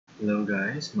Hello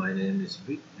guys, my name is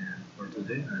Vic and for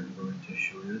today I'm going to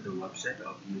show you the website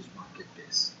of EOS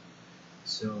Marketplace.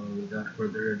 So without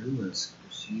further ado, let's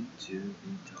proceed to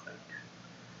the topic.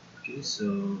 Okay,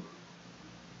 so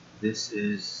this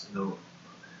is the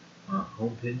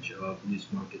homepage of EOS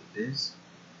Marketplace.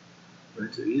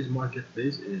 Right, so EOS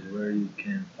Marketplace is where you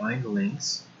can find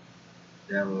links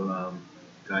that will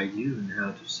guide you on how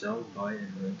to sell, buy,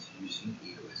 and rent using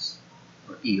EOS,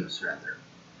 or EOS rather.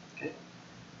 Okay,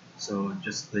 so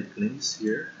just click links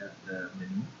here at the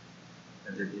menu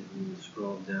and then it will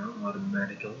scroll down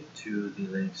automatically to the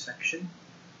link section.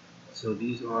 So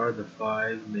these are the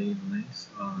 5 main links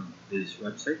on this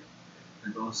website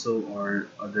and also our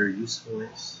other useful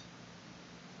links.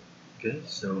 Okay,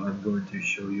 so I'm going to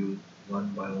show you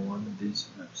one by one these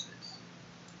websites.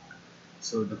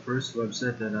 So the first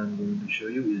website that I'm going to show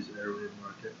you is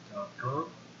airwaymarket.com.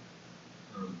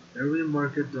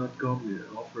 Airwaymarket.com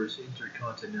offers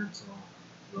intercontinental,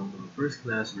 long-haul first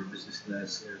class or business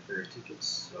class airfare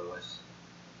tickets. So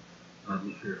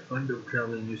if you're fond of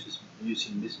traveling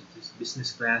using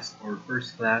business class or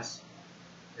first class,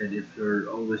 and if you're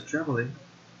always traveling,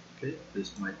 okay,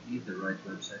 this might be the right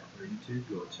website for you to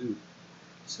go to.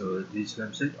 So this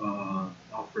website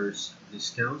offers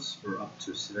discounts for up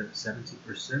to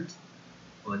 70%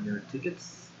 on your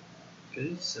tickets.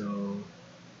 Okay, so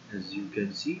as you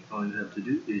can see, all you have to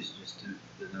do is just to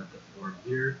fill out the form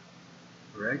here,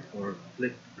 right? Or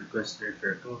click request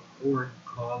airfare code, or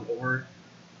call or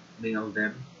mail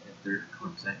them at their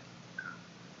contact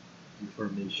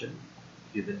information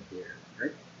given here,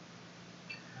 right?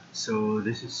 So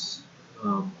this is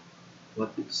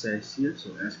what it says here.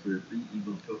 So as per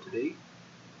pre-event code today,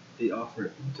 they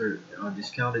offer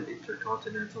discounted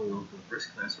intercontinental long-haul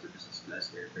first class or business class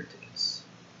airfare tickets.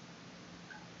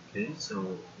 Okay,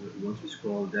 so once we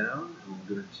scroll down,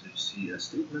 we're going to see a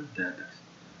statement that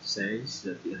says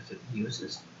that the accept EOS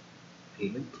as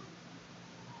payment.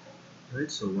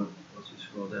 Right, so once we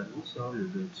scroll down also, you're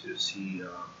going to see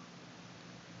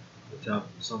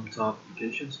some top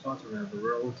vacation spots around the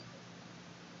world.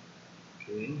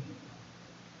 Okay.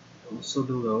 Also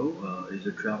below is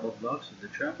a travel blog. So the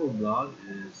travel blog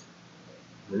is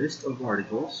a list of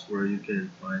articles where you can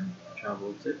find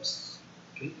travel tips.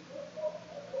 Okay.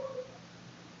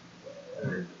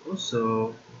 And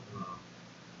also, uh,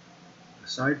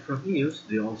 aside from EOS,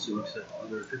 they also accept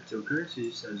other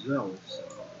cryptocurrencies as well. So they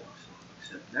also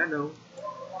accept Nano,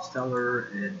 Stellar,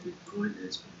 and Bitcoin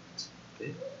as payments.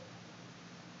 Okay.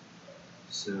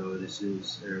 So this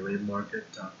is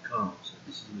airwaymarket.com. So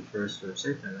this is the first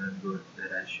website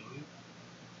that I show you.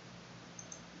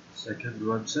 Second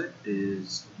website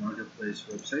is marketplace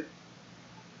website.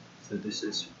 So this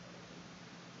is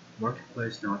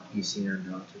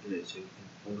marketplace.pcn.today. So you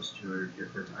can post your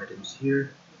different items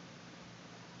here.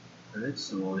 Alright,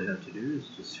 so all you have to do is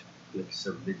just click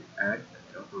submit ad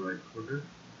at the upper right corner.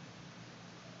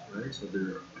 Alright, so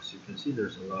as you can see,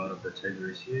 there's a lot of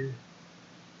categories here.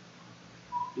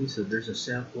 Okay, so there's a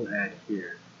sample ad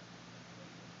here.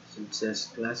 So it says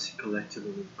classic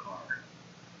collectible car.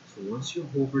 So once you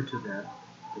hover to that,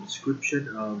 the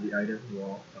description of the item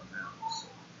will come out. So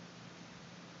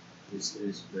this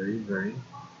is very, very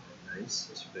nice,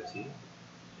 as you can see.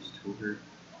 Just hover,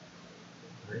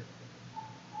 right?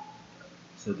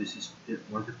 So this is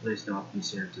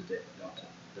marketplace.pcn.today.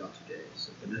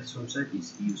 So the next website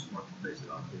is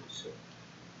eosmarketplace.news. So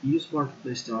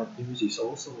eosmarketplace.news is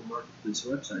also a marketplace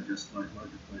website, just like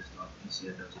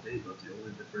marketplace.pcn.today, but the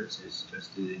only difference is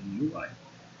just the UI.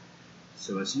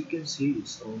 So as you can see,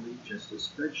 it's only just a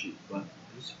spreadsheet, but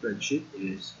this spreadsheet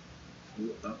is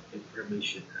full of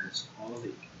information, as all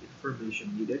the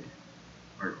information needed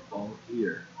are all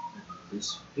here on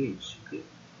this page. Okay,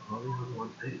 all in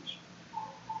one page.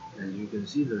 As you can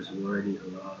see, there's already a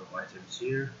lot of items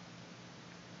here.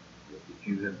 If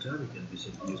you have time, you can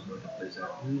visit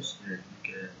eosmarketplace.news and you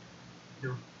can,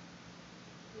 you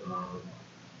know,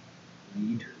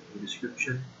 read the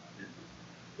description,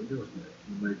 and who knows,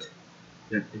 you might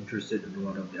get interested in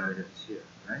one of the items here,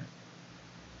 right?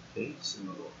 Okay, so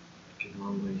you can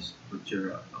always put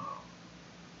your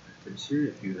items here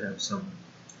if you have some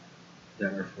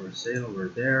that are for sale over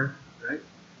there, right?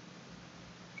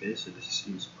 Okay, so this is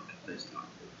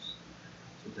eosmarketplace.news.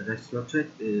 So the next website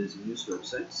is a news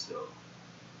website. So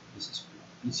this is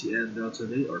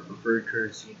pcn.today or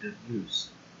preferredcurrency.news.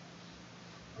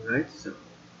 Alright, so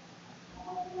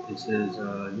this is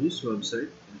a news website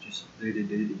which is updated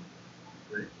daily,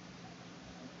 right?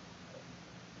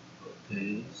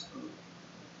 Okay, so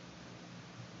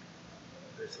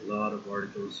there's a lot of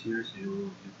articles here, so you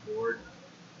won't be bored.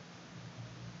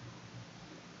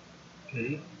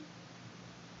 Okay,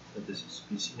 So this is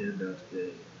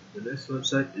pcn.today. The next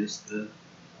website is the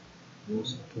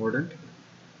most important.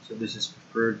 So this is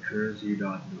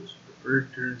preferredcurrency.news.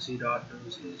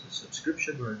 Preferredcurrency.news is a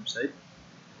subscription website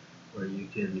where you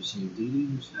can receive daily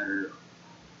newsletter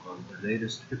on the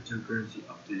latest cryptocurrency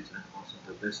updates and also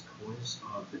the best coins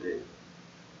of the day.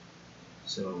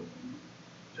 So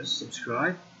just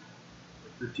subscribe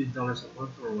for $15 a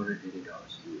month or $180 a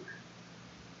year.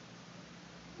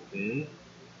 Okay.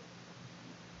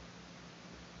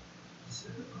 So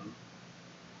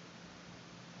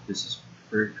this is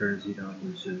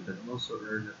preferredcurrency.news. So you can also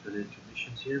earn affiliate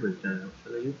commissions here with an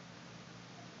affiliate.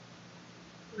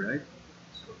 Alright.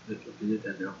 So click affiliate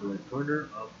at the upper right corner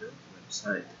of the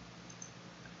website.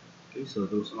 Okay, so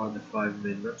those are the 5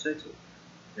 main websites.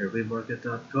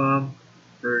 airwaymarket.com,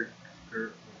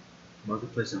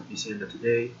 marketplace on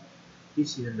pcn.today,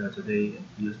 pcn.today, and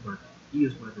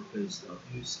EOS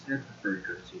marketplace.news, and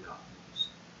preferredcurrency.news.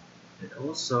 And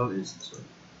also is this one.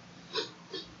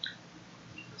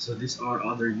 So these are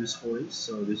other useful links.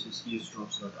 So this is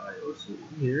eosdrops.io. So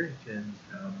in here you can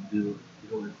it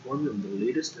will inform you on the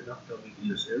latest and upcoming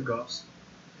EOS airdrops.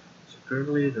 So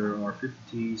currently there are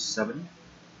 57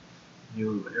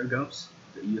 new airdrops.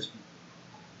 The EOS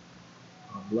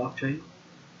blockchain,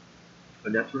 a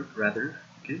network rather.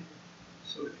 Okay.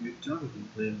 So if you talk, you can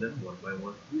claim them one by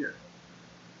one here.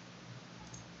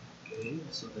 Okay,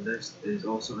 so the next is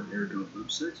also an airdrop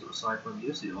website. So aside from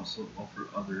this, they also offer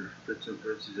other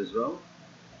cryptocurrencies as well.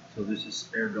 So this is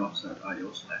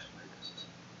airdrops.io/latest.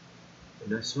 The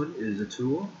next one is a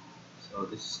tool. So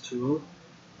this tool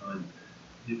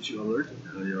gives you alert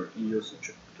on your EOS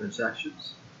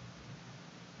transactions.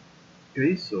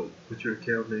 Okay, so put your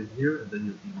account name here and then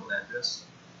your email address.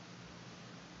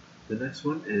 The next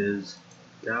one is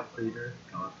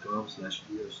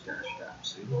taptrader.com/EOS-tab.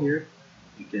 So in here,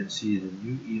 you can see the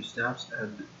new EOS tabs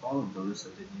and all of the list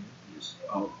of the new EOS,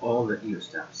 all the EOS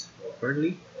tabs.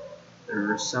 Currently, there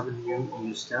are 7 new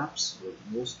EOS tabs, but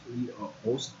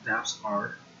most tabs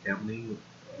are gambling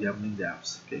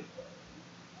tabs. Okay.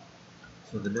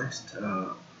 So the next,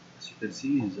 as you can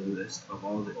see, is a list of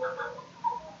all the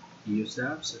EOS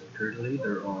tabs, and currently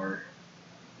there are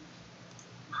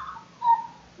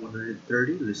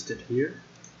 130 listed here.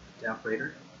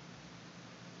 TapRader.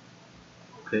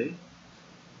 Okay.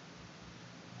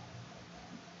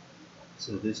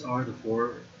 So these are the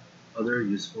 4 other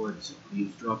useful ones: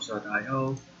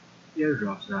 EOSdrops.io,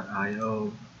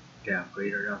 airdrops.io,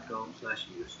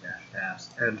 tapradar.com/EOS-tabs,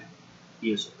 and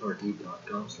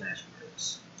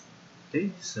EOSauthority.com/merits.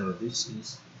 Okay, so this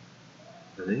is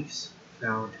the links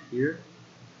found here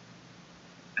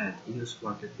at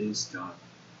EOSmarket.biz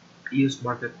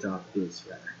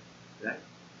rather. Right?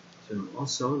 So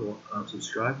also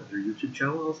subscribe to their YouTube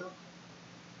channel also.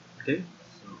 Okay,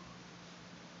 so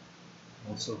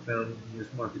also found in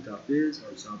EOSmarket.biz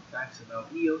are some facts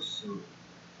about EOS. So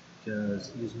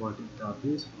because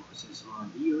EOSmarket.biz focuses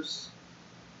on EOS.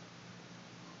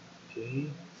 Okay,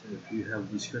 so if you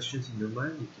have these questions in your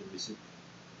mind, you can visit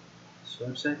this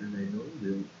website, and I know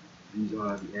these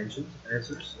are the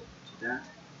answers to that.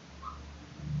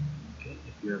 Okay,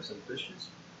 if you have some questions,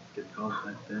 you can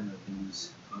contact them at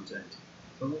these contact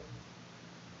info.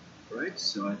 Right,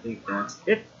 so I think that's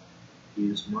it.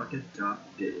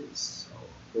 EOSmarket.biz. So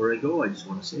before I go, I just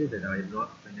want to say that I am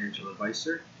not a financial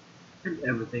advisor, and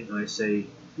everything I say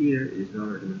here is not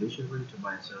a recommendation for you to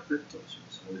buy and sell cryptos.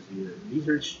 So always do your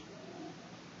research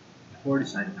before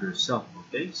deciding for yourself.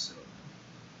 Okay, so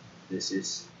this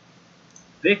is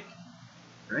Vic,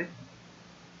 right?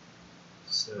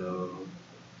 So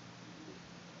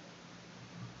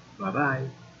bye bye.